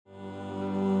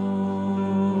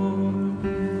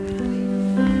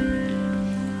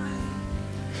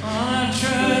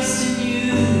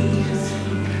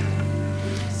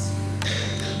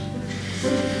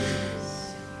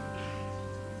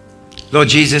Lord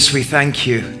Jesus, we thank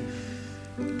you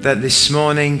that this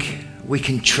morning we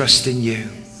can trust in you.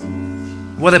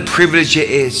 What a privilege it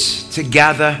is to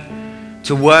gather,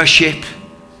 to worship,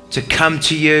 to come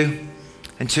to you,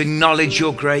 and to acknowledge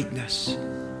your greatness.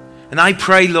 And I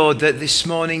pray, Lord, that this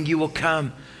morning you will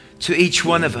come to each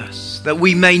one of us, that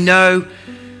we may know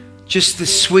just the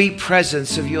sweet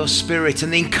presence of your Spirit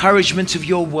and the encouragement of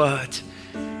your word.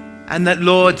 And that,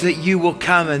 Lord, that you will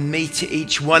come and meet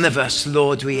each one of us,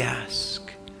 Lord, we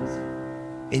ask.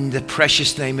 In the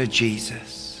precious name of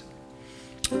Jesus.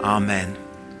 Amen.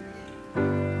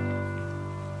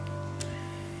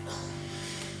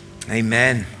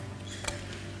 Amen.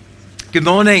 Good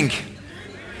morning.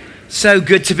 So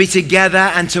good to be together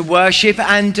and to worship.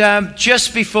 And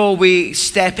just before we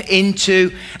step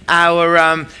into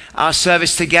our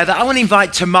service together, I want to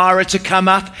invite Tamara to come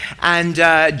up and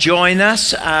join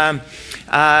us.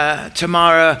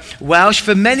 Tamara Welsh.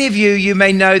 For many of you, you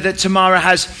may know that Tamara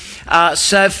has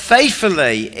served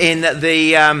faithfully in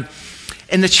the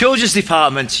children's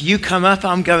department. You come up,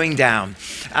 I'm going down.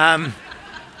 I'm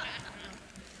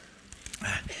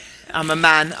a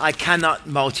man, I cannot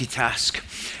multitask.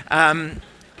 And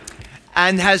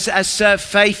has served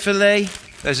faithfully.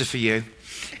 Those are for you.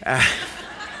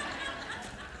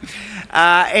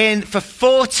 For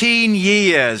 14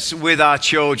 years with our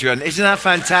children. Isn't that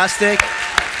fantastic?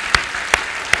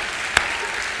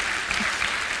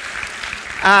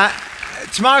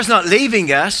 Tamara's not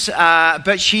leaving us,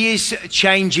 but she is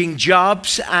changing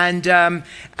jobs, and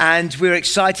we're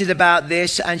excited about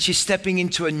this. And she's stepping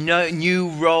into a new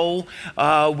role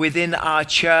within our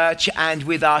church and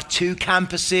with our 2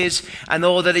 campuses and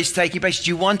all that is taking place.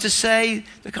 Do you want to say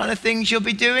the kind of things you'll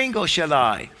be doing, or shall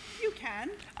I? You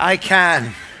can. I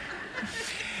can.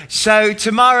 So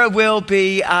Tamara will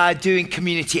be doing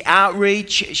community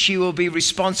outreach. She will be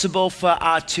responsible for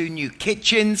our 2 new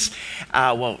kitchens,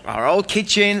 our old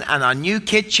kitchen and our new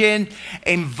kitchen,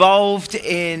 involved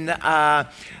in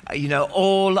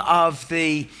all of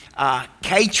the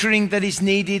catering that is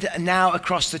needed now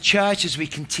across the church as we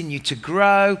continue to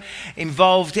grow,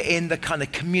 involved in the kind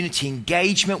of community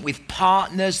engagement with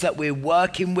partners that we're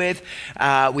working with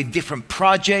different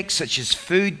projects such as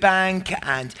Food Bank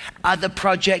and other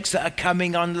projects that are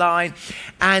coming online,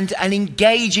 and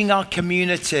engaging our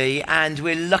community. And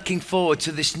we're looking forward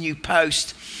to this new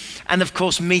post. And of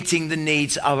course, meeting the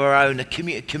needs of our own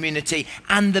community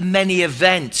and the many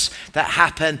events that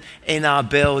happen in our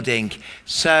building.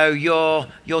 So your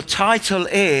title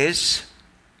is,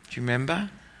 do you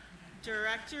remember?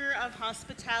 Director of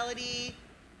Hospitality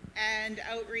and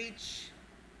Outreach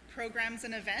Programs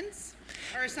and Events,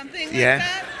 or something like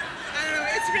that. I don't know,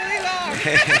 it's really long.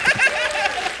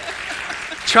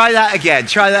 Try that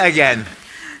again.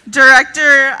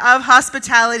 Director of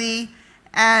Hospitality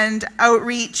and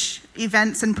Outreach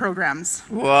Events and Programs.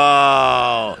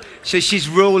 Whoa. So she's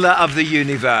ruler of the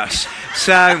universe.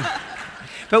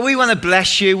 But we want to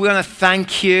bless you. We want to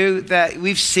thank you that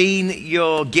we've seen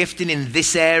your gifting in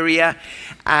this area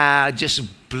just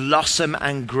blossom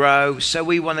and grow. So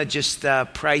we want to just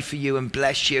pray for you and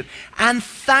bless you. And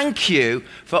thank you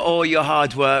for all your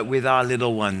hard work with our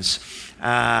little ones.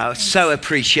 So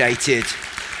appreciated.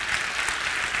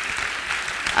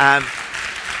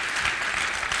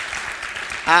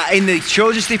 In the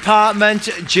children's department,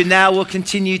 Janelle will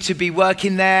continue to be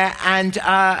working there, and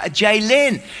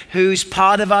Jaylyn, who's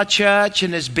part of our church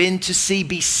and has been to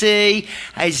CBC,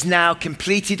 has now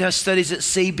completed her studies at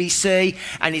CBC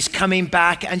and is coming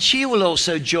back, and she will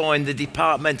also join the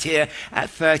department here at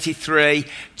 33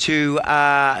 to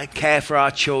care for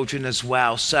our children as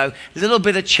well. So a little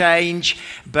bit of change,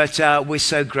 but we're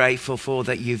so grateful for all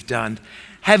that you've done.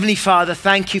 Heavenly Father,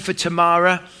 thank you for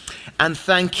Tamara. And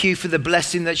thank you for the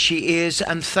blessing that she is.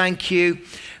 And thank you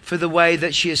for the way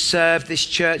that she has served this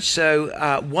church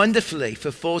so wonderfully for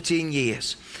 14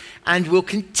 years. And will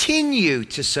continue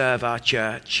to serve our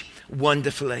church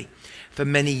wonderfully for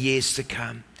many years to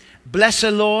come. Bless her,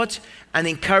 Lord, and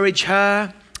encourage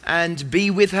her and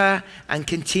be with her and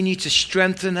continue to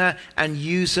strengthen her and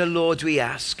use her, Lord, we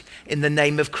ask. In the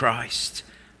name of Christ.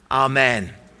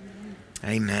 Amen.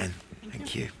 Amen.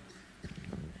 Thank you.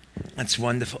 That's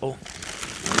wonderful.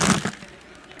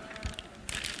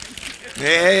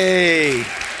 Hey.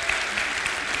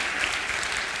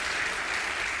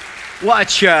 What a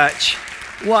church.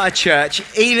 What a church.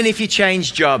 Even if you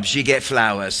change jobs, you get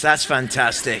flowers. That's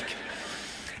fantastic.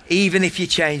 Even if you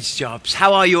change jobs.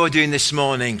 How are you all doing this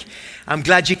morning? I'm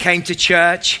glad you came to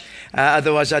church.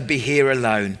 Otherwise, I'd be here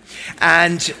alone.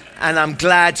 And I'm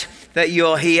glad that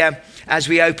you're here as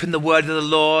we open the word of the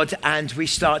Lord and we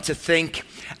start to think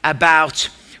about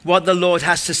what the Lord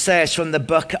has to say us from the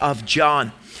book of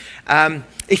John.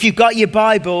 If you've got your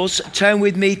Bibles, turn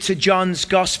with me to John's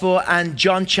Gospel and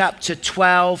John chapter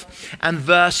 12 and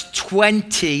verse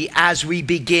 20 as we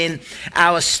begin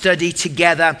our study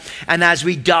together and as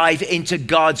we dive into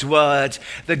God's Word,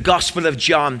 the Gospel of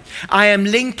John. I am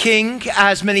linking,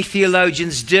 as many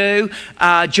theologians do,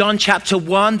 John chapter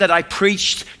 1 that I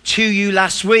preached to you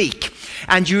last week.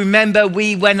 And you remember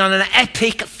we went on an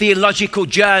epic theological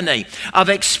journey of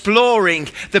exploring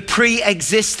the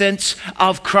pre-existence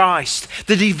of Christ,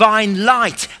 the divine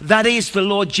light that is the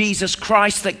Lord Jesus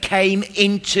Christ that came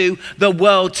into the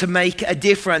world to make a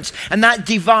difference. And that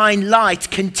divine light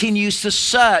continues to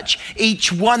search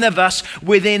each one of us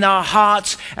within our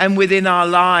hearts and within our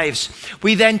lives.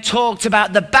 We then talked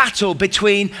about the battle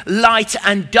between light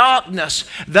and darkness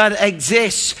that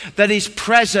exists, that is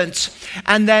present.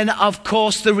 And then, of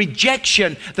course, the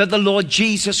rejection that the Lord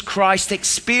Jesus Christ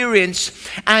experienced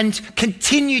and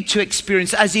continued to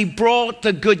experience as he brought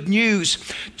the good news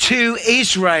to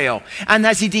Israel. And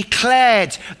as he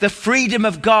declared the freedom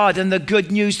of God and the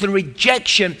good news, the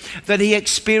rejection that he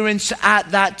experienced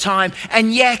at that time.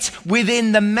 And yet,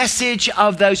 within the message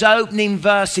of those opening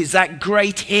verses, that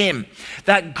great hymn,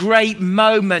 that great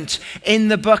moment in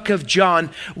the book of John,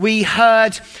 we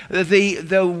heard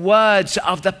the words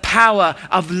of the power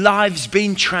of lives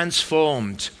being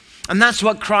transformed. And that's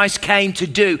what Christ came to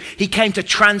do. He came to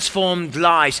transform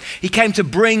lives. He came to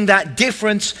bring that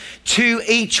difference to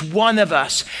each one of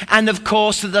us. And of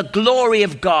course, the glory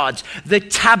of God, the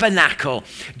tabernacle,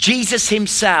 Jesus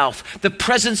himself, the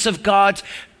presence of God,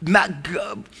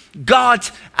 God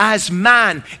as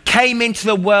man came into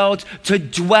the world to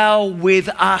dwell with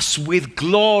us with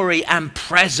glory and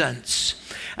presence.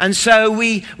 And so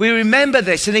we remember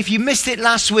this. And if you missed it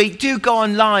last week, do go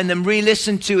online and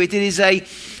re-listen to it. It is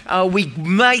we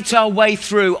made our way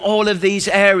through all of these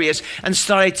areas and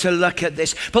started to look at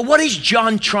this. But what is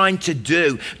John trying to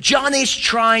do? John is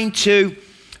trying to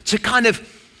kind of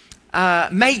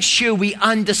make sure we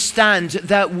understand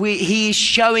that he is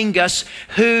showing us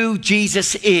who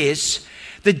Jesus is,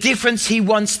 the difference he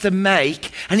wants to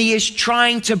make, and he is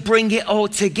trying to bring it all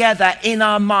together in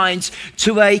our minds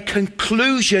to a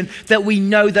conclusion that we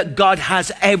know that God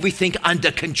has everything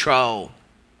under control.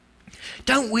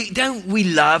 Don't we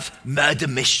love murder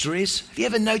mysteries? Have you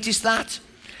ever noticed that?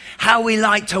 How we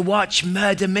like to watch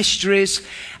murder mysteries.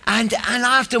 And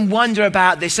I often wonder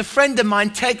about this. A friend of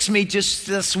mine texted me just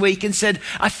this week and said,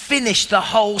 I finished the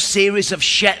whole series of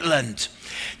Shetland.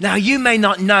 Now, you may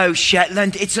not know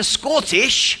Shetland. It's a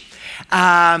Scottish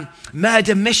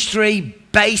murder mystery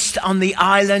based on the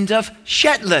island of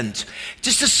Shetland.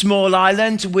 Just a small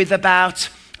island with about,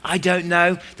 I don't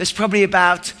know, there's probably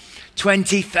about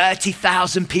 20,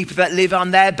 30,000 people that live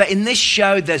on there. But in this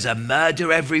show, there's a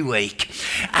murder every week.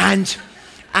 And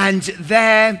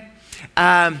there...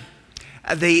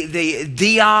 the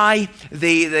DI,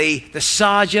 the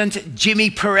sergeant, Jimmy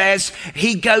Perez,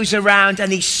 he goes around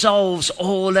and he solves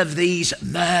all of these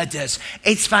murders.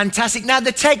 It's fantastic. Now,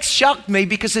 the text shocked me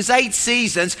because there's 8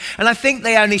 seasons, and I think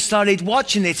they only started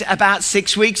watching it about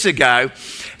 6 weeks ago,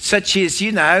 such as,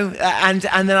 and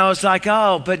then I was like,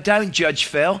 oh, but don't judge,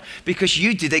 Phil, because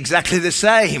you did exactly the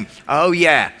same. Oh,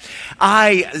 yeah.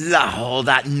 I love all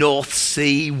that North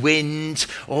Sea wind,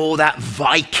 all that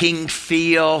Viking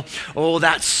feel, all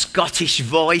that Scottish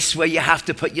voice where you have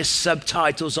to put your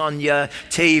subtitles on your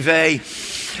TV.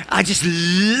 I just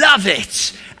love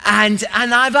it. And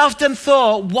I've often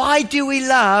thought, why do we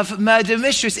love murder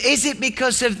mysteries? Is it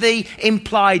because of the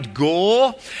implied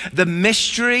gore, the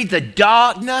mystery, the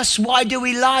darkness? Why do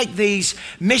we like these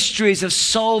mysteries of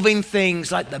solving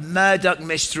things like the Murdoch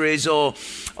mysteries or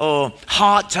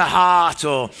Heart to Heart,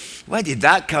 or where did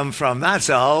that come from? That's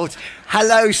old.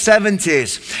 Hello,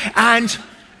 70s. And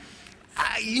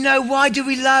why do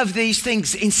we love these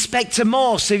things? Inspector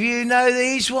Morse, have you know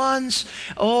these ones?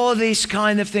 All these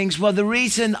kind of things. Well, the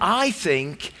reason I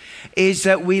think is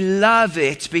that we love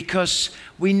it because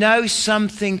we know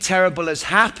something terrible has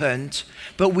happened,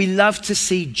 but we love to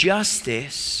see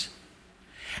justice.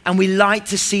 And we like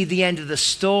to see the end of the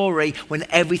story when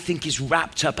everything is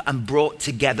wrapped up and brought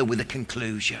together with a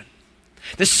conclusion.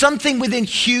 There's something within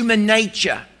human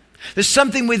nature. There's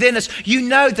something within us. You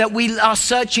know that we are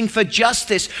searching for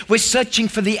justice. We're searching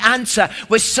for the answer.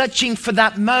 We're searching for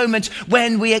that moment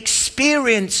when we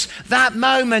experience that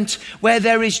moment where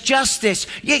there is justice.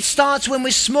 It starts when we're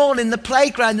small in the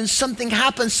playground and something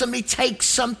happens. Somebody takes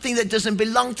something that doesn't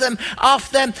belong to them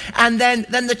off them. And then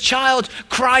the child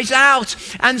cries out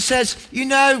and says,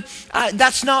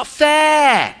 that's not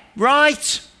fair,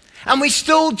 right? And we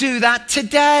still do that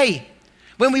today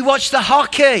when we watch the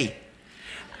hockey.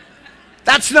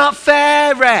 That's not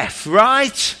fair, ref,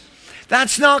 right?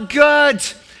 That's not good.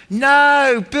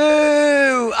 No,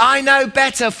 boo. I know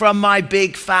better from my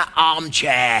big fat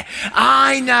armchair.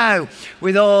 I know,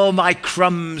 with all my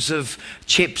crumbs of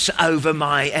chips over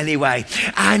my anyway.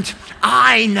 And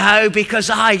I know because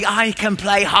I can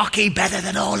play hockey better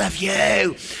than all of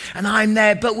you. And I'm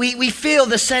there. But we feel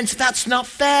the sense that's not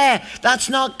fair. That's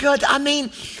not good. I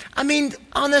mean,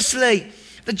 honestly,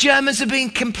 the Germans have been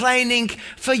complaining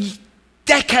for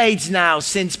decades now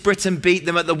since Britain beat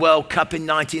them at the World Cup in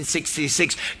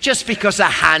 1966, just because a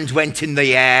hand went in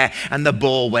the air and the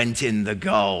ball went in the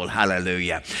goal.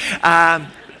 Hallelujah.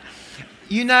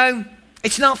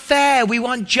 It's not fair. We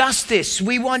want justice.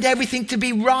 We want everything to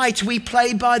be right. We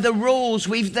play by the rules.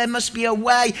 There must be a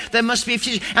way. There must be a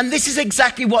future. And this is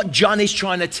exactly what John is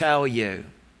trying to tell you.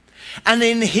 And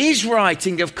in his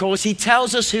writing, of course, he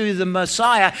tells us who the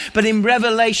Messiah, but in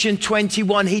Revelation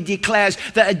 21, he declares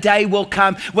that a day will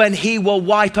come when he will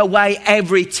wipe away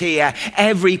every tear,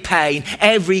 every pain,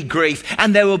 every grief,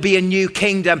 and there will be a new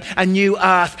kingdom, a new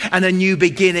earth, and a new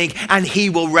beginning, and he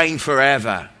will reign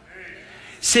forever.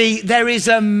 See, there is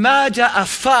a murder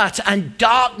afoot and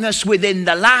darkness within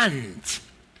the land.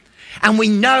 And we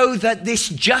know that this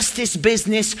justice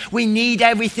business, we need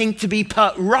everything to be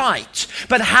put right.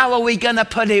 But how are we going to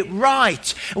put it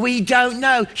right? We don't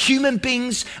know. Human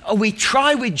beings, we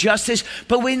try with justice,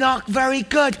 but we're not very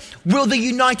good. Will the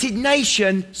United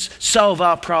Nations solve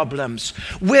our problems?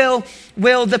 Will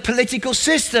the political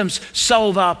systems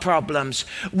solve our problems?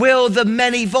 Will the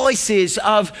many voices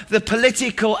of the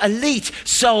political elite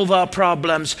solve our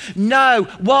problems? No.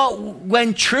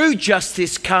 When true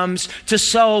justice comes to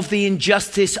solve the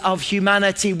injustice of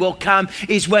humanity will come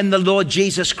is when the Lord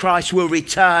Jesus Christ will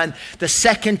return the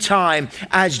second time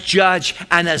as judge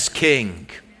and as king.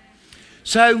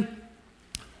 So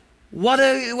what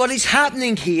is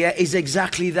happening here is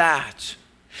exactly that.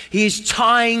 He is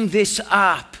tying this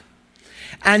up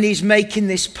and he's making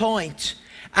this point.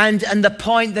 And the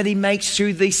point that he makes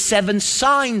through the 7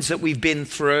 signs that we've been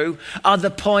through are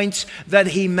the points that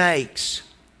he makes.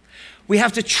 We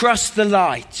have to trust the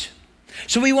light.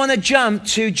 So we want to jump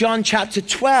to John chapter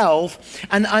 12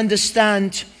 and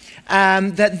understand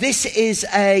that this is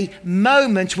a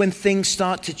moment when things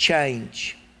start to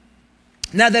change.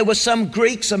 Now there were some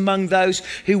Greeks among those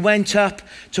who went up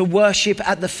to worship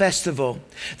at the festival.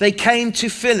 They came to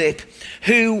Philip,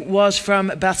 who was from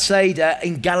Bethsaida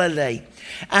in Galilee.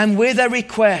 And with a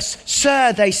request,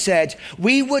 "Sir," they said,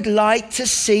 "we would like to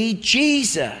see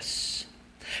Jesus."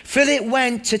 Philip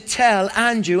went to tell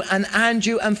Andrew, and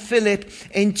Andrew and Philip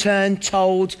in turn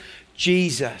told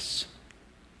Jesus.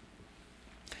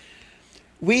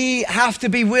 We have to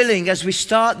be willing as we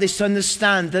start this to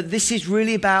understand that this is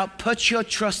really about put your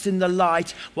trust in the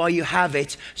light while you have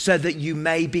it so that you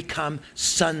may become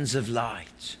sons of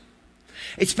light.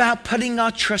 It's about putting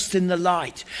our trust in the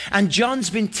light. And John's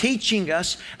been teaching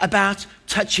us about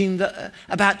trusting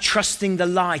the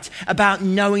light, about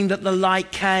knowing that the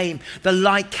light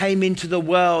came into the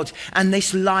world, and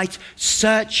this light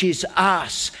searches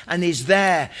us and is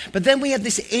there. But then we have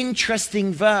this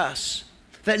interesting verse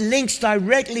that links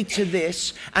directly to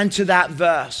this and to that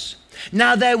verse.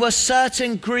 Now there were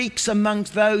certain Greeks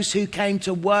amongst those who came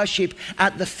to worship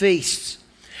at the feasts.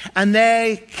 And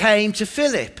they came to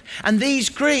Philip. And these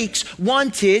Greek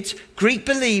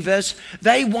believers,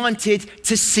 they wanted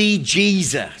to see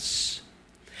Jesus.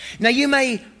 Now you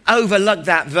may overlook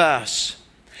that verse,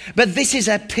 but this is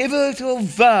a pivotal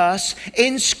verse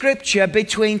in Scripture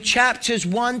between chapters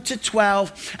 1 to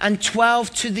 12 and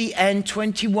 12 to the end,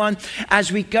 21,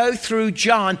 as we go through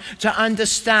John to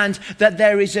understand that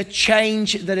there is a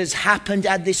change that has happened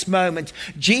at this moment.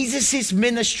 Jesus'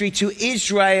 ministry to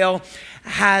Israel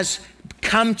has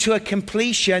come to a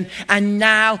completion, and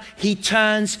now he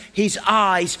turns his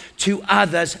eyes to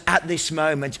others at this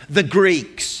moment, the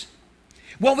Greeks.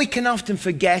 What we can often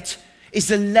forget is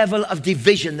the level of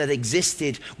division that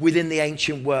existed within the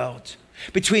ancient world.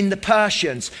 Between the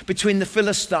Persians, between the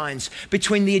Philistines,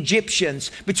 between the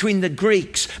Egyptians, between the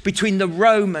Greeks, between the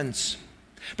Romans,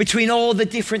 between all the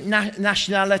different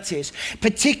nationalities,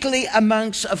 particularly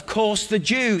amongst, of course, the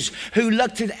Jews, who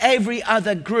looked at every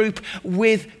other group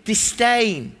with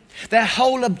disdain. Their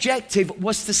whole objective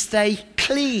was to stay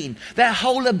clean. Their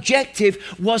whole objective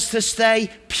was to stay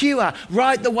pure.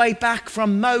 Right the way back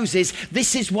from Moses,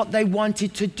 this is what they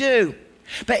wanted to do.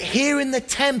 But here in the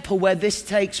temple where this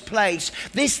takes place,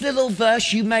 this little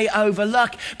verse you may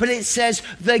overlook, but it says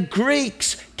the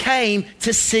Greeks came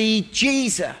to see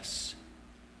Jesus.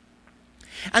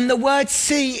 And the word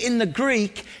 "see" in the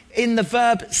Greek in the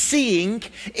verb seeing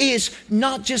is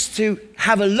not just to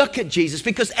have a look at Jesus,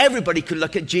 because everybody could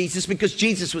look at Jesus because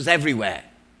Jesus was everywhere.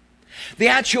 The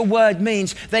actual word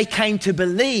means they came to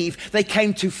believe, they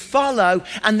came to follow,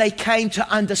 and they came to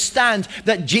understand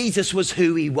that Jesus was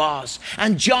who he was.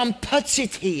 And John puts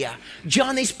it here.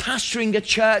 John is pastoring a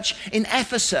church in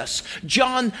Ephesus.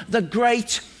 John, the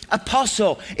great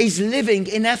apostle, is living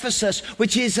in Ephesus,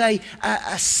 which is a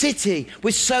city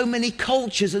with so many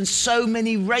cultures and so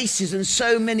many races and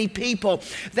so many people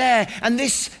there. And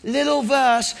this little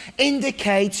verse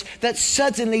indicates that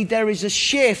suddenly there is a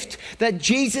shift, that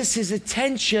Jesus'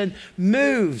 attention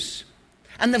moves.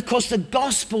 And of course the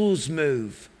Gospels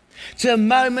move to a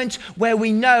moment where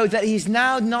we know that he's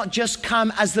now not just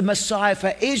come as the Messiah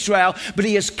for Israel, but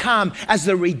he has come as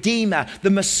the Redeemer,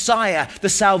 the Messiah, the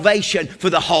salvation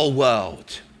for the whole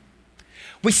world.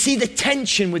 We see the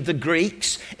tension with the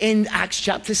Greeks in Acts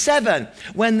chapter 7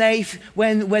 when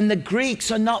the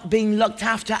Greeks are not being looked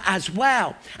after as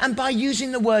well. And by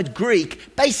using the word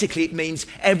Greek, basically it means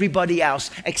everybody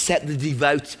else except the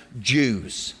devout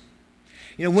Jews.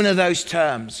 You know, one of those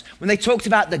terms. When they talked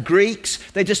about the Greeks,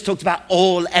 they just talked about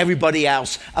everybody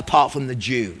else apart from the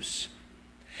Jews.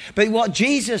 But what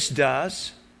Jesus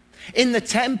does in the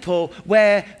temple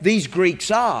where these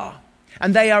Greeks are,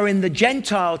 and they are in the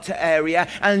Gentile area,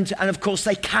 and of course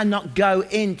they cannot go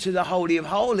into the Holy of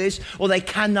Holies, or they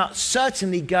cannot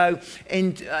certainly go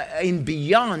in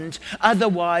beyond,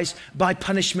 otherwise by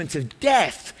punishment of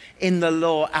death in the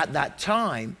law at that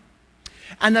time.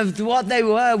 And of what they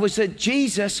were was that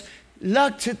Jesus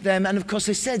looked at them, and of course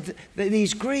they said that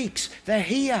these Greeks, they're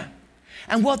here.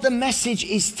 And what the message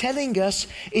is telling us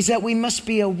is that we must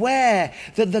be aware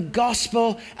that the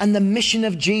gospel and the mission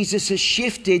of Jesus has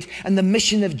shifted, and the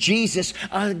mission of Jesus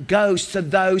goes to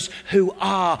those who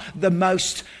are the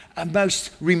most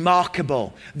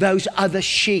remarkable, those other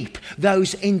sheep,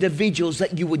 those individuals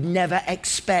that you would never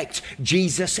expect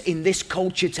Jesus in this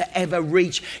culture to ever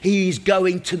reach. He is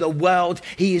going to the world.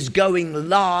 He is going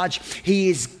large. He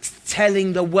is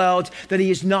telling the world that he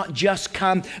has not just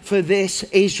come for this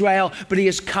Israel, but he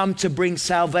has come to bring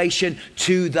salvation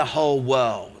to the whole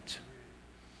world.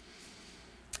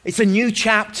 It's a new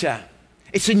chapter.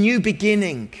 It's a new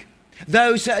beginning.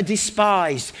 Those that are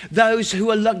despised, those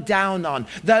who are looked down on,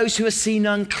 those who are seen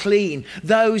unclean,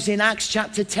 those in Acts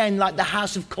chapter 10, like the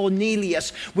house of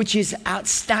Cornelius, which is an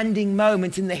outstanding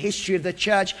moment in the history of the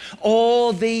church.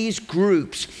 All these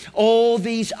groups, all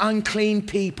these unclean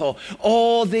people,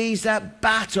 all these that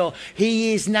battle,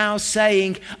 he is now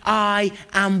saying, I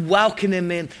am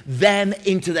welcoming them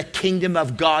into the kingdom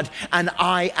of God, and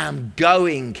I am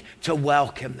going to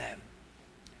welcome them.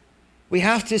 We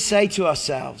have to say to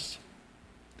ourselves,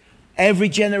 every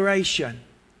generation,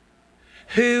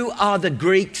 who are the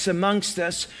Greeks amongst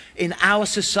us in our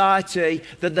society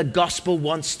that the gospel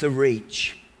wants to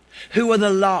reach? Who are the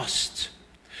lost?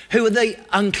 Who are the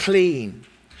unclean?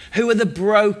 Who are the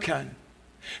broken?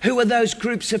 Who are those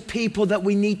groups of people that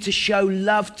we need to show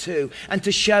love to and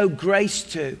to show grace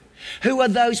to? Who are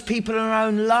those people in our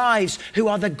own lives who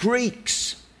are the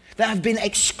Greeks that have been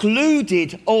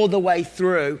excluded all the way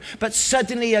through, but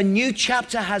suddenly a new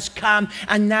chapter has come,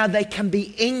 and now they can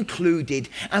be included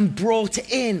and brought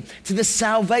in to the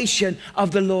salvation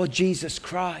of the Lord Jesus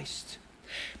Christ?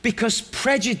 Because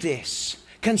prejudice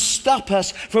can stop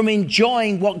us from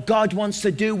enjoying what God wants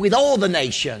to do with all the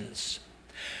nations.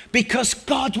 Because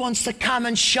God wants to come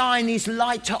and shine his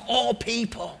light to all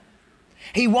people.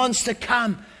 He wants to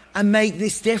come and make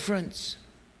this difference.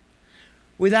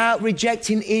 Without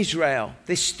rejecting Israel,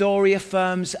 this story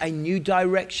affirms a new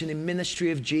direction in ministry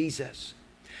of Jesus.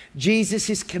 Jesus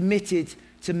is committed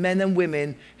to men and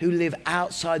women who live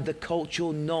outside the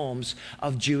cultural norms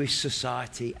of Jewish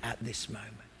society at this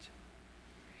moment.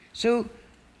 So,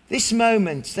 this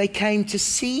moment, they came to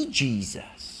see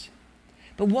Jesus.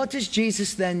 But what does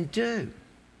Jesus then do?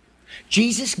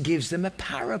 Jesus gives them a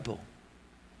parable,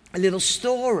 a little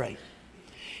story.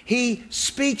 He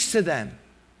speaks to them.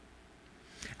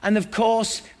 And of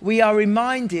course, we are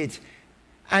reminded,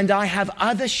 and I have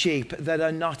other sheep that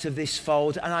are not of this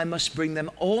fold, and I must bring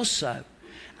them also.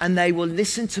 And they will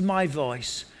listen to my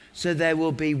voice, so there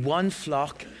will be one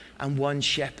flock and one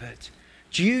shepherd.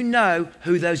 Do you know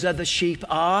who those other sheep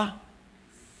are?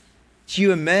 It's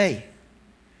you and me.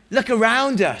 Look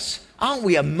around us. Aren't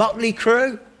we a motley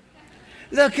crew?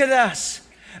 Look at us.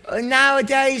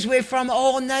 Nowadays, we're from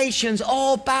all nations,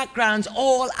 all backgrounds,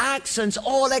 all accents,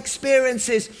 all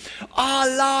experiences, our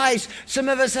lives. Some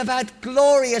of us have had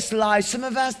glorious lives. Some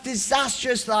of us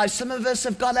disastrous lives. Some of us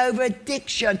have got over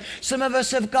addiction. Some of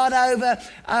us have got over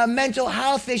mental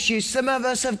health issues. Some of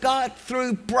us have got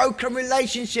through broken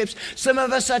relationships. Some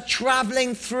of us are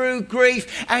traveling through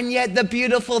grief. And yet the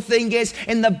beautiful thing is,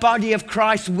 in the body of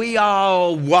Christ, we are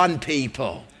all one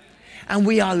people. And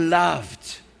we are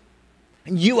loved.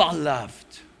 And you are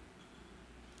loved.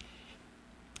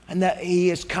 And that he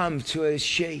has come to his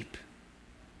sheep.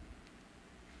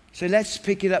 So let's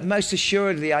pick it up. Most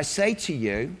assuredly, I say to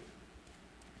you,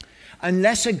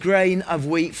 unless a grain of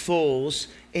wheat falls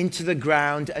into the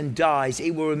ground and dies,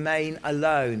 it will remain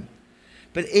alone.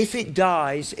 But if it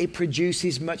dies, it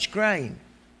produces much grain.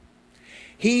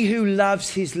 He who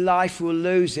loves his life will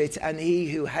lose it, and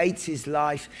he who hates his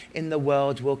life in the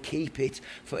world will keep it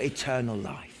for eternal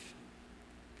life.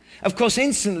 Of course,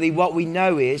 instantly what we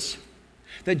know is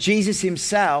that Jesus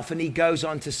himself, and he goes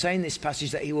on to say in this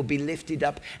passage that he will be lifted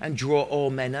up and draw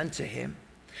all men unto him.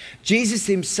 Jesus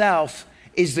himself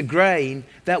is the grain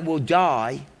that will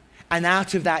die, and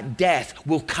out of that death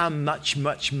will come much,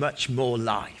 much, much more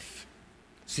life.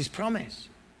 It's his promise.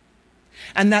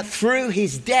 And that through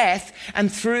his death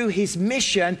and through his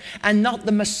mission, and not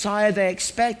the Messiah they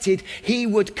expected, he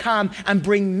would come and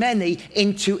bring many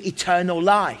into eternal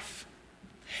life.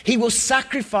 He will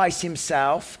sacrifice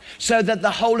himself so that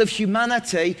the whole of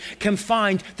humanity can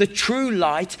find the true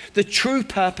light, the true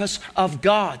purpose of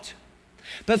God.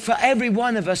 But for every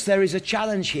one of us, there is a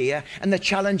challenge here, and the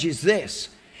challenge is this.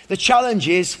 The challenge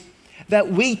is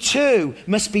that we too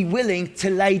must be willing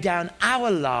to lay down our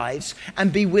lives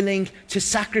and be willing to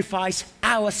sacrifice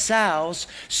ourselves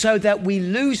so that we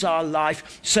lose our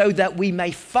life, so that we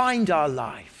may find our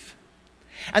life.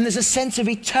 And there's a sense of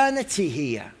eternity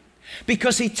here,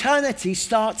 because eternity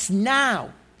starts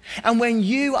now. And when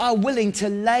you are willing to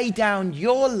lay down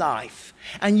your life,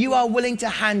 and you are willing to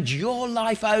hand your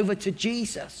life over to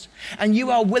Jesus, and you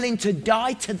are willing to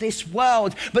die to this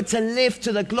world, but to live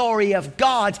to the glory of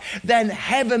God, then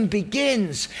heaven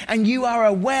begins, and you are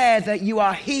aware that you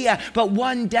are here, but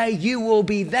one day you will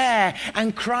be there.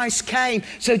 And Christ came.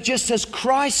 So just as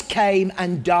Christ came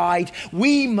and died,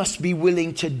 we must be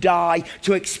willing to die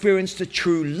to experience the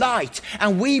true light,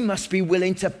 and we must be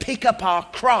willing to pick up our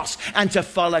cross and to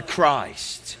follow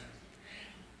Christ.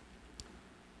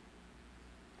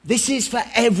 This is for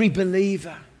every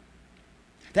believer,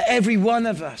 that every one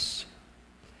of us,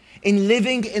 in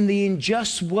living in the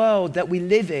unjust world that we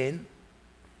live in,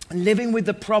 and living with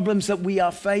the problems that we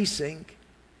are facing,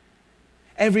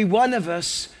 every one of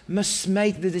us must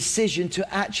make the decision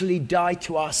to actually die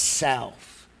to ourselves.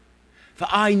 For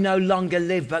I no longer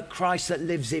live, but Christ that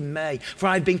lives in me. For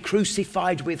I've been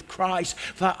crucified with Christ,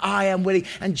 for I am willing.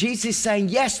 And Jesus is saying,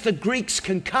 yes, the Greeks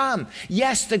can come.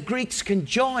 Yes, the Greeks can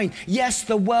join. Yes,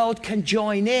 the world can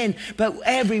join in. But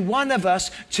every one of us,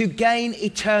 to gain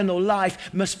eternal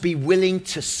life, must be willing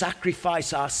to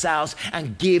sacrifice ourselves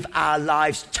and give our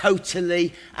lives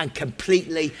totally and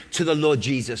completely to the Lord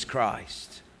Jesus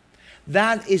Christ.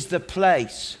 That is the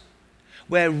place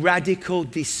where radical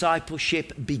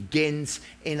discipleship begins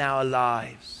in our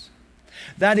lives.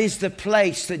 That is the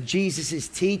place that Jesus is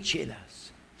teaching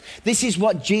us. This is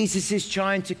what Jesus is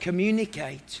trying to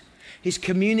communicate. He's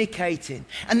communicating.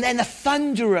 And then a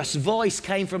thunderous voice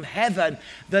came from heaven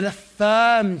that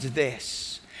affirmed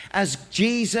this as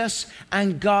Jesus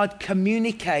and God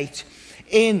communicate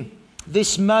in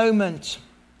this moment.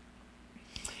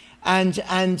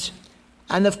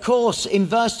 And of course, in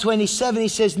verse 27, he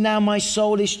says, now my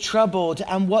soul is troubled,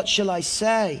 and what shall I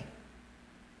say?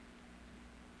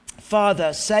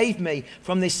 Father, save me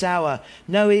from this hour.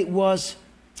 No, it was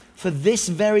for this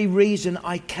very reason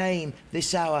I came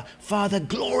this hour. Father,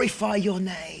 glorify your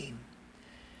name.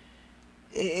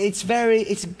 It's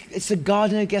the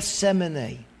Garden of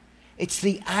Gethsemane. It's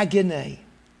the agony.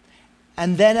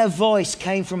 And then a voice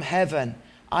came from heaven.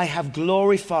 I have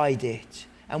glorified it,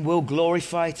 and will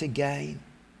glorify it again.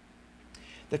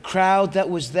 The crowd that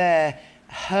was there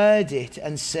heard it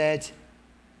and said,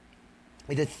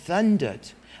 it had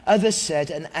thundered. Others said,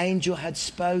 an angel had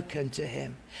spoken to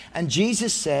him. And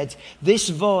Jesus said, this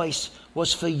voice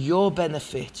was for your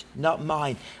benefit, not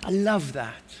mine. I love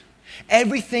that.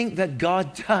 Everything that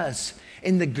God does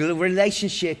in the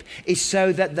relationship is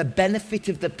so that the benefit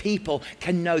of the people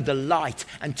can know the light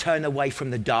and turn away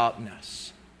from the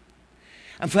darkness.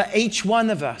 And for each one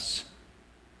of us,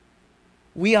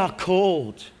 we are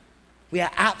called, we are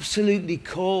absolutely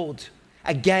called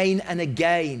again and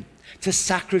again to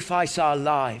sacrifice our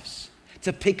lives,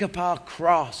 to pick up our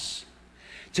cross,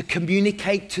 to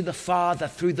communicate to the Father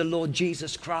through the Lord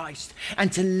Jesus Christ,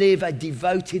 and to live a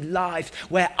devoted life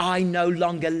where I no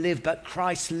longer live, but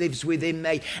Christ lives within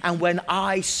me. And when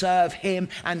I serve him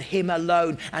and him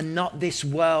alone and not this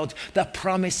world, the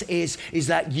promise is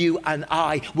that you and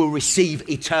I will receive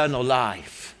eternal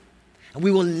life. And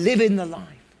we will live in the life.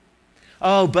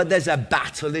 Oh, but there's a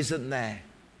battle, isn't there?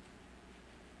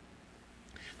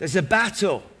 There's a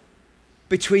battle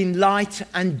between light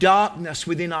and darkness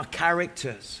within our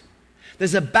characters.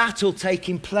 There's a battle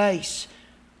taking place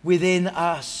within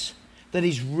us that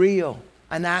is real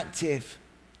and active.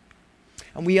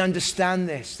 And we understand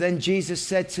this. Then Jesus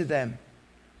said to them,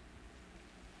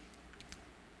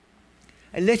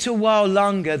 "A little while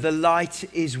longer the light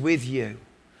is with you.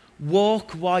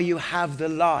 Walk while you have the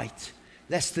light,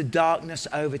 lest the darkness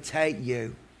overtake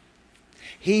you.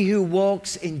 He who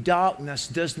walks in darkness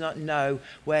does not know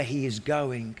where he is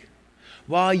going.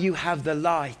 While you have the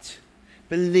light,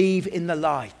 believe in the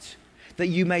light, that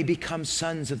you may become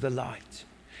sons of the light."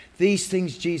 These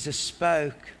things Jesus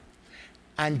spoke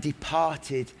and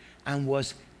departed and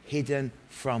was hidden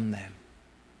from them.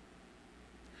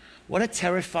 What a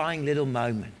terrifying little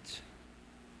moment.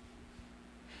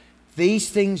 These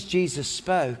things Jesus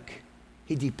spoke,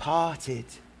 he departed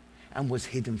and was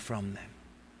hidden from them.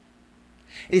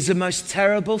 It is the most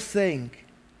terrible thing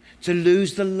to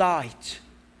lose the light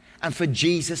and for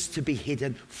Jesus to be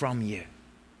hidden from you.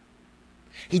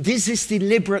 He does this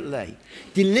deliberately.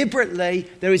 Deliberately,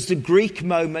 there is the Greek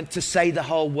moment to say the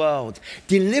whole world.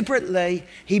 Deliberately,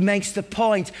 he makes the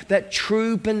point that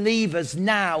true believers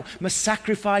now must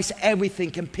sacrifice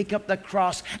everything and pick up the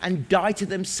cross and die to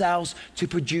themselves to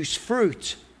produce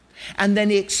fruit. And then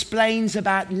he explains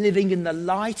about living in the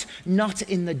light, not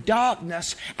in the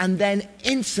darkness, and then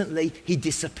instantly he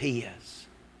disappears.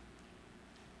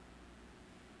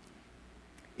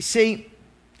 You see,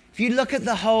 if you look at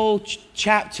the whole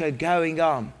chapter going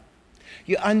on,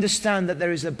 you understand that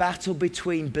there is a battle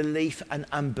between belief and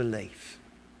unbelief.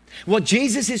 What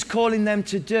Jesus is calling them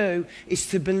to do is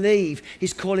to believe.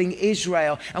 He's calling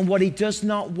Israel, and what he does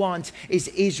not want is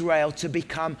Israel to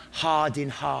become hard in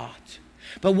heart.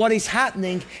 But what is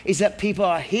happening is that people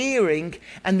are hearing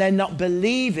and they're not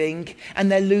believing, and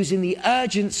they're losing the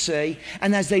urgency.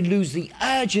 And as they lose the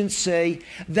urgency,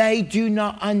 they do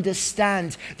not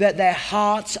understand that their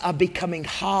hearts are becoming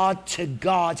hard to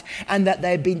God, and that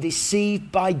they've been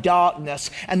deceived by darkness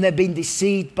and they've been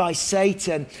deceived by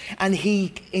Satan. And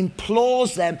he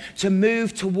implores them to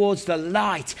move towards the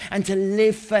light and to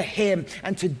live for him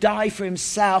and to die for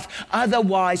himself.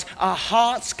 Otherwise, our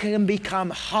hearts can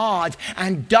become hard,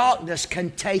 and darkness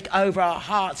can take over our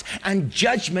hearts, and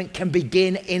judgment can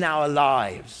begin in our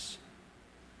lives.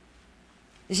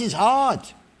 This is hard,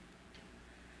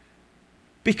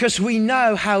 because we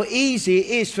know how easy it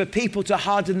is for people to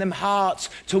harden their hearts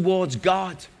towards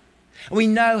God. We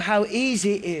know how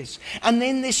easy it is. And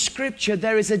in this scripture,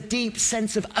 there is a deep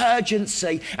sense of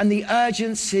urgency. And the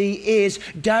urgency is,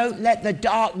 don't let the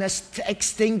darkness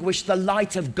extinguish the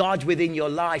light of God within your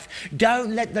life.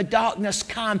 Don't let the darkness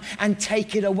come and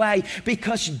take it away,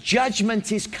 because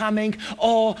judgment is coming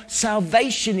or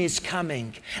salvation is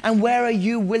coming. And where are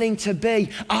you willing to be?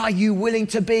 Are you willing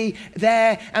to be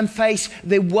there and face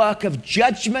the work of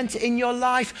judgment in your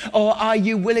life? Or are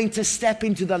you willing to step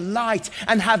into the light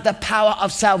and have the power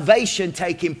of salvation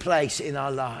taking place in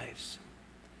our lives?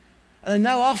 And I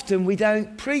know often we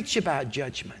don't preach about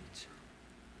judgment.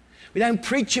 We don't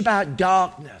preach about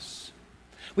darkness.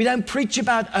 We don't preach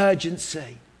about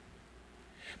urgency.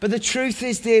 But the truth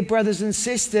is, dear brothers and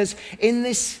sisters, in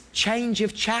this change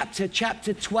of chapter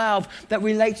 12, that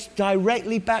relates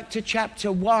directly back to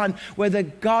chapter 1, where the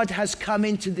God has come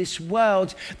into this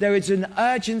world, there is an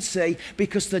urgency,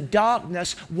 because the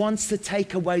darkness wants to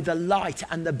take away the light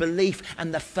and the belief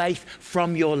and the faith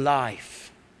from your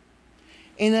life.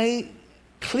 In a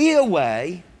clear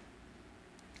way,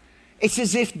 it's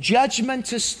as if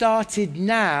judgment has started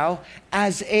now,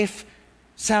 as if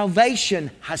salvation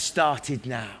has started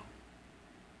now.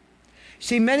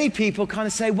 See, many people kind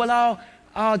of say, well,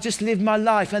 I'll just live my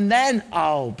life and then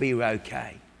I'll be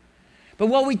okay. But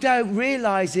what we don't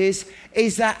realize is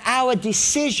that our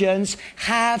decisions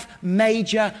have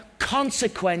major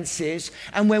consequences.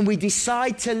 And when we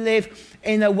decide to live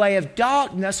in a way of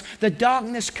darkness, the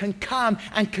darkness can come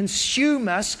and consume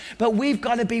us, but we've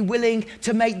got to be willing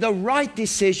to make the right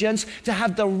decisions, to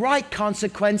have the right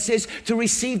consequences, to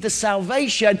receive the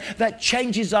salvation that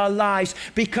changes our lives.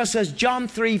 Because as John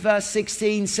 3 verse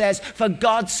 16 says, "For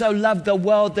God so loved the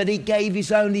world that he gave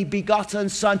his only begotten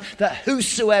Son, that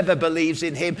whosoever believes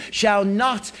in him shall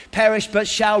not perish but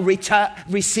shall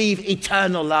receive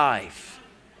eternal life."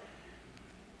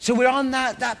 So we're on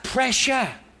that pressure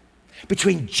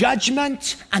between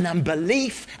judgment and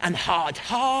unbelief and hard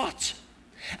heart.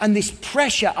 And this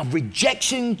pressure of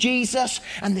rejection Jesus,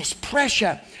 and this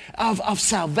pressure of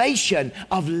salvation,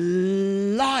 of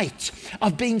light,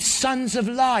 of being sons of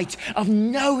light, of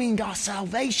knowing our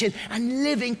salvation and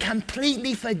living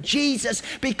completely for Jesus,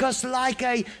 because like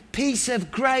a piece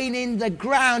of grain in the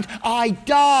ground, I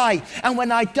die. And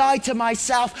when I die to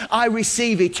myself, I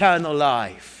receive eternal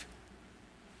life.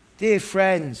 Dear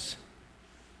friends,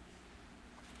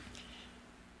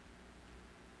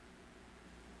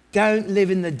 don't live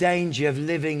in the danger of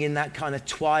living in that kind of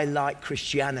twilight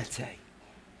Christianity.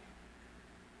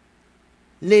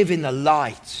 Live in the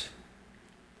light.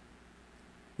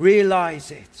 Realize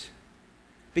it,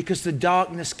 because the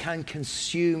darkness can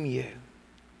consume you,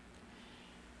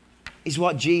 is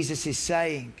what Jesus is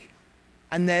saying.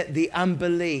 And that the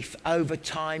unbelief over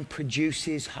time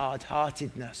produces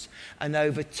hard-heartedness. And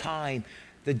over time,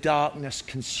 the darkness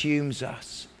consumes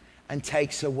us and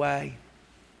takes away.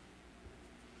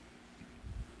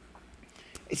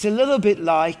 It's a little bit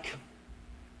like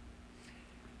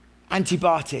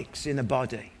antibiotics in a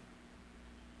body.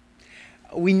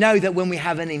 We know that when we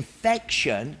have an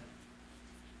infection,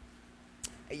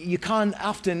 you can't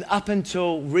often, up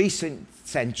until recent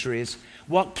centuries,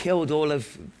 what killed all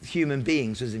of human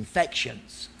beings was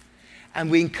infections. And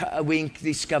we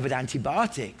discovered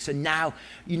antibiotics. And now,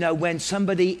 when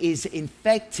somebody is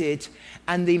infected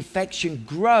and the infection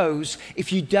grows,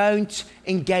 if you don't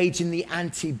engage in the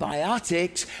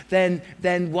antibiotics, then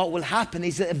what will happen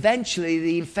is that eventually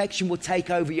the infection will take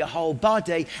over your whole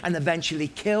body and eventually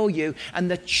kill you.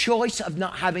 And the choice of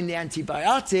not having the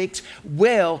antibiotics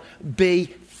will be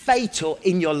fatal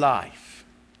in your life.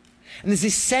 And there's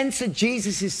this sense that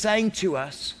Jesus is saying to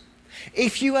us,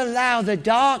 if you allow the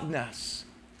darkness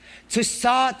to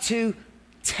start to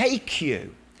take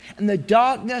you, and the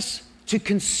darkness to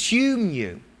consume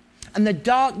you, and the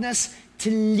darkness to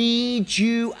lead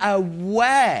you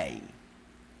away,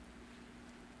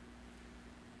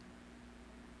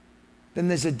 then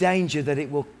there's a danger that it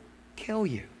will kill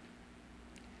you,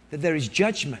 that there is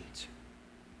judgment.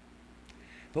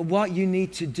 But what you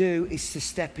need to do is to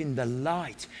step in the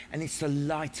light, and it's the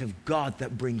light of God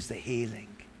that brings the healing.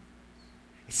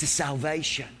 It's the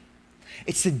salvation.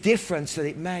 It's the difference that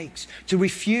it makes. To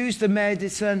refuse the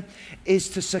medicine is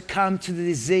to succumb to the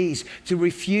disease. To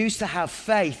refuse to have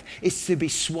faith is to be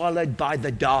swallowed by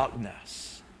the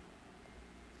darkness.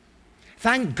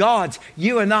 Thank God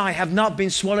you and I have not been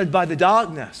swallowed by the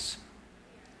darkness.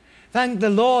 Thank the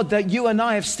Lord that you and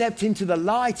I have stepped into the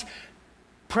light.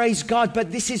 Praise God,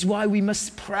 but this is why we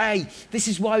must pray. This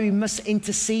is why we must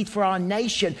intercede for our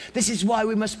nation. This is why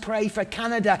we must pray for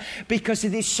Canada, because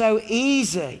it is so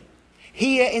easy.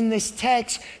 Here in this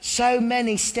text, so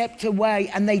many stepped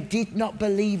away and they did not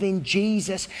believe in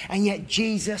Jesus, and yet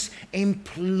Jesus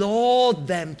implored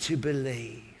them to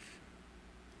believe.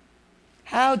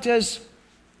 How does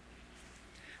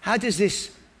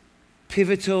this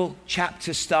pivotal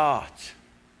chapter start?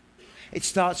 It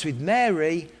starts with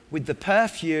Mary with the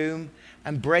perfume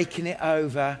and breaking it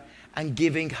over and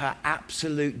giving her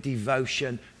absolute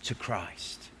devotion to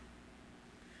Christ.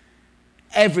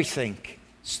 Everything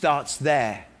starts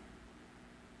there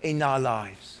in our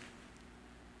lives.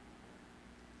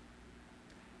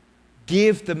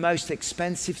 Give the most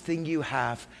expensive thing you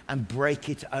have and break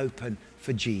it open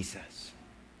for Jesus.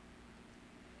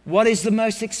 What is the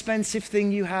most expensive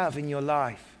thing you have in your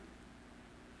life?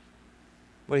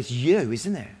 Well, it's you,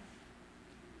 isn't it?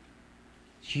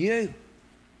 It's you.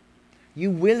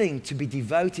 You willing to be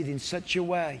devoted in such a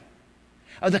way.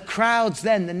 Oh, the crowds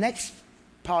then, the next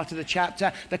part of the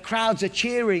chapter, the crowds are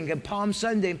cheering, and Palm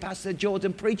Sunday, and Pastor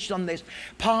Jordan preached on this,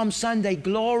 Palm Sunday,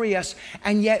 glorious,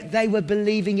 and yet they were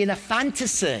believing in a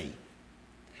fantasy.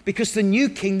 Because the new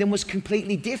kingdom was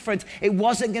completely different. It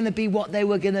wasn't going to be what they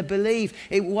were going to believe.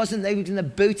 It wasn't they were going to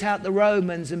boot out the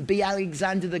Romans and be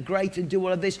Alexander the Great and do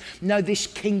all of this. No, this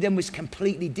kingdom was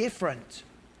completely different.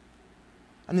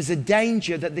 And there's a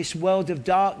danger that this world of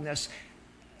darkness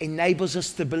enables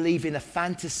us to believe in a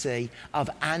fantasy of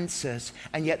answers,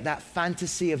 and yet that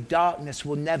fantasy of darkness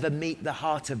will never meet the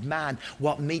heart of man.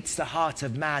 What meets the heart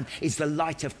of man is the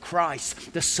light of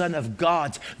Christ, the Son of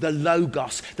God, the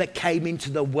Logos that came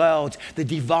into the world, the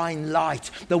divine light,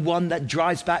 the one that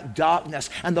drives back darkness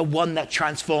and the one that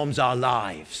transforms our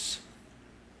lives.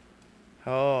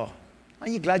 Oh,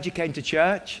 aren't you glad you came to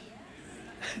church?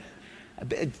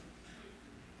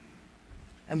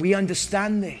 And we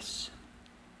understand this.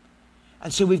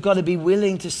 And so we've got to be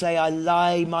willing to say, I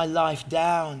lay my life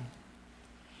down.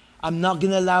 I'm not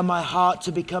going to allow my heart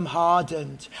to become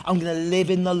hardened. I'm going to live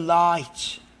in the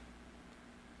light.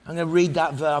 I'm going to read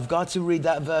that verse. I've got to read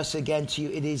that verse again to you.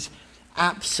 It is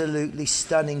absolutely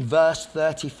stunning. Verse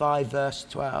 35, verse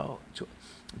 12,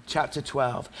 chapter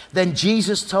 12. Then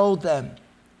Jesus told them,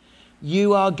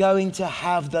 you are going to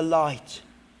have the light,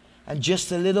 and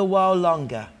just a little while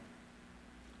longer.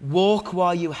 Walk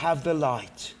while you have the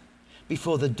light,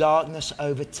 before the darkness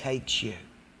overtakes you.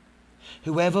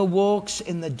 Whoever walks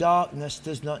in the darkness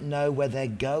does not know where they're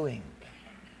going.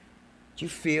 Do you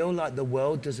feel like the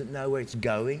world doesn't know where it's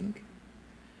going?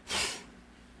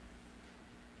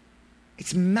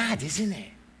 It's mad, isn't it?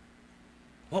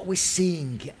 What we're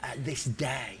seeing at this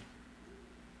day.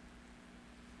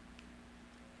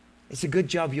 It's a good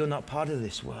job you're not part of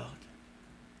this world.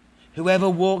 Whoever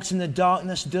walks in the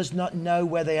darkness does not know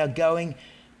where they are going.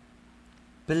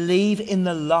 Believe in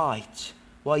the light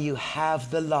while you have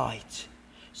the light,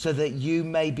 so that you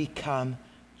may become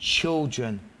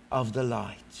children of the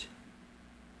light.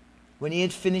 When he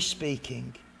had finished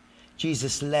speaking,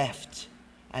 Jesus left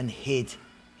and hid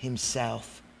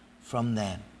himself from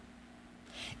them.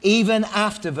 Even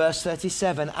after, verse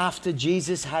 37, after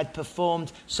Jesus had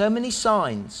performed so many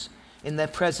signs in their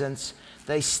presence,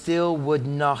 they still would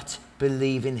not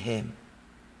believe in him.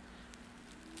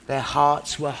 Their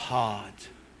hearts were hard,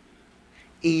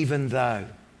 even though.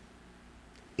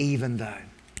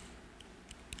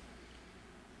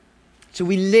 So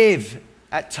we live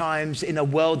at times in a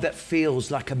world that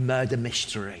feels like a murder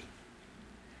mystery.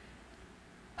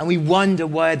 And we wonder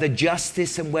where the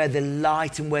justice and where the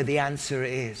light and where the answer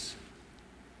is.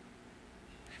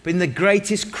 But in the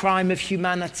greatest crime of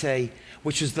humanity,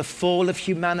 which was the fall of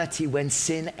humanity when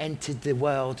sin entered the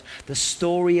world, the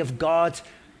story of God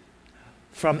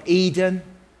from Eden,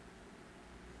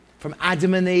 from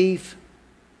Adam and Eve,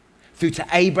 through to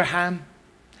Abraham,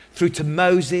 through to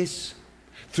Moses,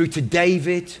 through to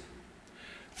David,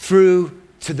 through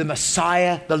to the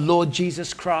Messiah, the Lord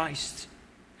Jesus Christ.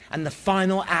 And the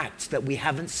final act that we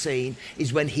haven't seen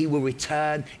is when he will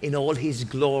return in all his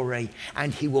glory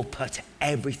and he will put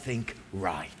everything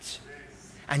right.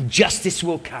 And justice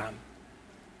will come.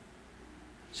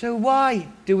 So why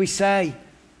do we say,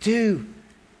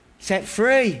 set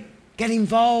free, get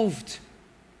involved?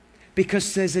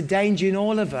 Because there's a danger in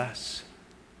all of us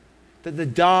that the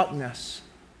darkness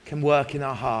can work in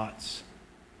our hearts.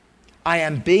 I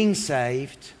am being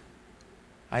saved.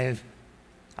 I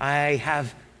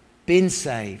have been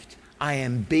saved. I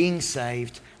am being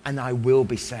saved, and I will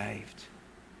be saved.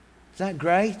 Is that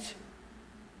great?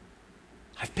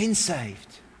 I've been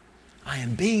saved. I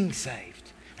am being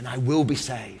saved, and I will be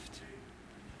saved.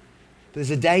 But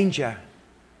there's a danger.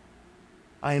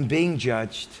 I am being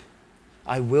judged.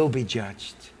 I will be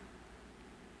judged.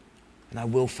 And I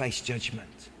will face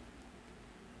judgment.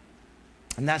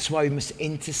 And that's why we must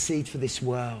intercede for this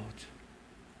world.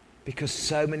 Because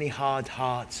so many hard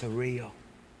hearts are real.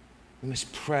 We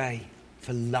must pray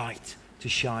for light to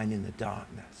shine in the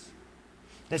darkness.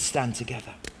 Let's stand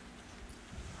together.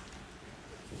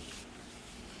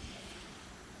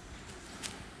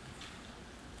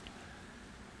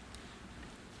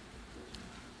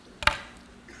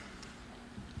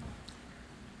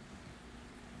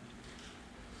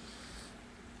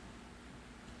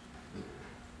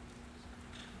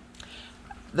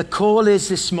 The call is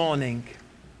this morning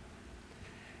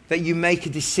that you make a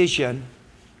decision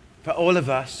for all of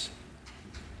us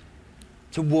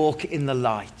to walk in the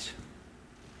light.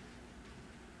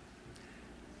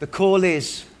 The call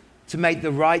is to make the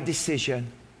right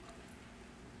decision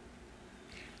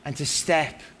and to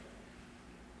step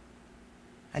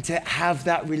and to have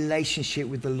that relationship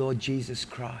with the Lord Jesus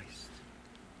Christ.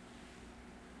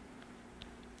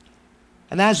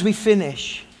 And as we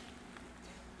finish,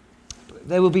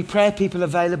 there will be prayer people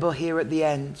available here at the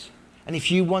end. And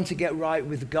if you want to get right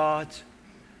with God,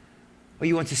 or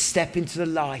you want to step into the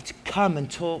light, come and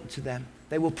talk to them.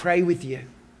 They will pray with you.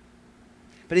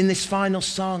 But in this final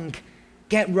song,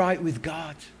 get right with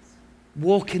God.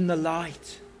 Walk in the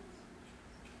light.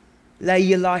 Lay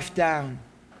your life down.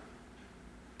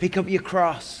 Pick up your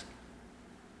cross.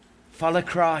 Follow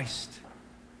Christ.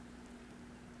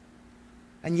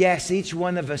 And yes, each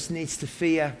one of us needs to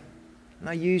fear, and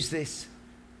I use this,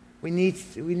 we need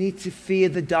to fear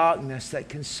the darkness that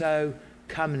can so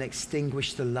come and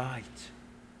extinguish the light.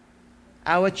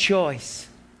 Our choice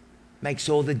makes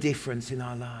all the difference in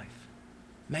our life.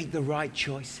 Make the right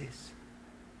choices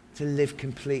to live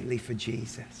completely for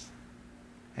Jesus.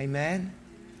 Amen?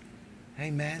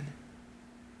 Amen.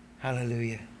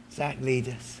 Hallelujah. Zach, lead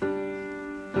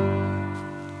us.